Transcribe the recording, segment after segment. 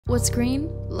What's green?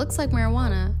 Looks like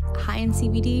marijuana, high in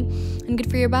CBD, and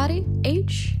good for your body?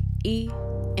 H-E-M-P.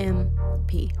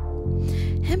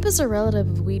 Hemp is a relative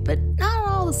of weed, but not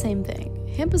all the same thing.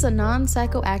 Hemp is a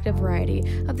non-psychoactive variety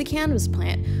of the cannabis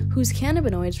plant whose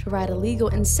cannabinoids provide a legal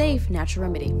and safe natural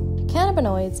remedy.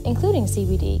 Cannabinoids, including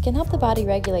CBD, can help the body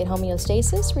regulate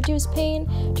homeostasis, reduce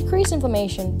pain, decrease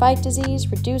inflammation, fight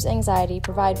disease, reduce anxiety,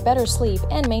 provide better sleep,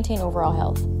 and maintain overall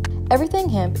health. Everything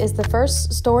Hemp is the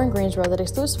first store in Greensboro that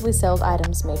exclusively sells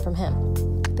items made from hemp.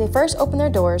 They first opened their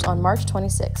doors on March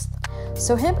 26th.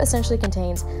 So hemp essentially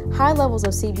contains high levels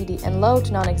of CBD and low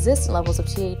to non-existent levels of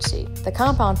THC, the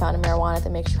compound found in marijuana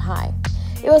that makes you high.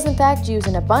 It was in fact used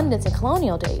in abundance in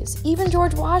colonial days. Even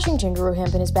George Washington grew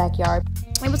hemp in his backyard.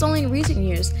 It was only in recent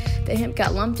years that hemp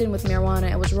got lumped in with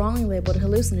marijuana and was wrongly labeled a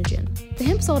hallucinogen. The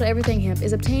hemp sold at Everything Hemp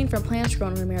is obtained from plants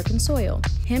grown on American soil.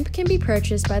 Hemp can be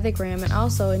purchased by the gram and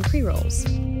also in pre-rolls.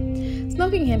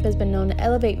 Smoking hemp has been known to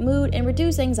elevate mood and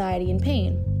reduce anxiety and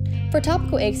pain. For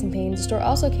topical aches and pains, the store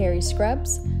also carries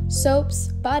scrubs, soaps,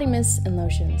 body mists, and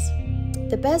lotions.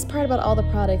 The best part about all the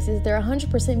products is they're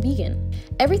 100% vegan.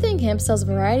 Everything Hemp sells a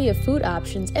variety of food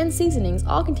options and seasonings,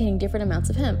 all containing different amounts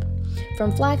of hemp.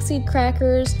 From flaxseed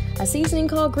crackers, a seasoning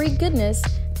called Greek Goodness,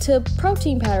 to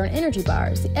protein powder and energy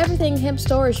bars, the Everything Hemp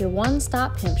store is your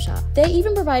one-stop hemp shop. They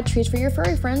even provide treats for your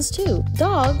furry friends too.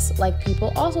 Dogs, like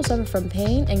people, also suffer from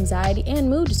pain, anxiety, and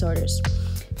mood disorders.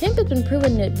 Hemp has been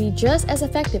proven to be just as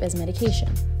effective as medication.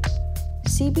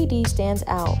 CBD stands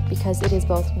out because it is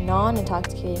both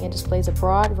non-intoxicating and displays a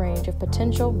broad range of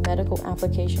potential medical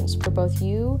applications for both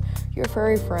you, your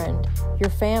furry friend, your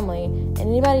family, and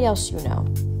anybody else you know.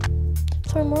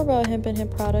 To learn more about hemp and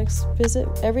hemp products, visit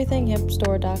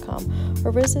everythinghempstore.com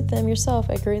or visit them yourself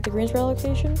at the Greensboro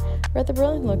location or at the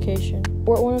Burlington location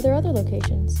or at one of their other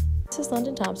locations. This is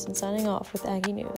London Thompson signing off with Aggie News.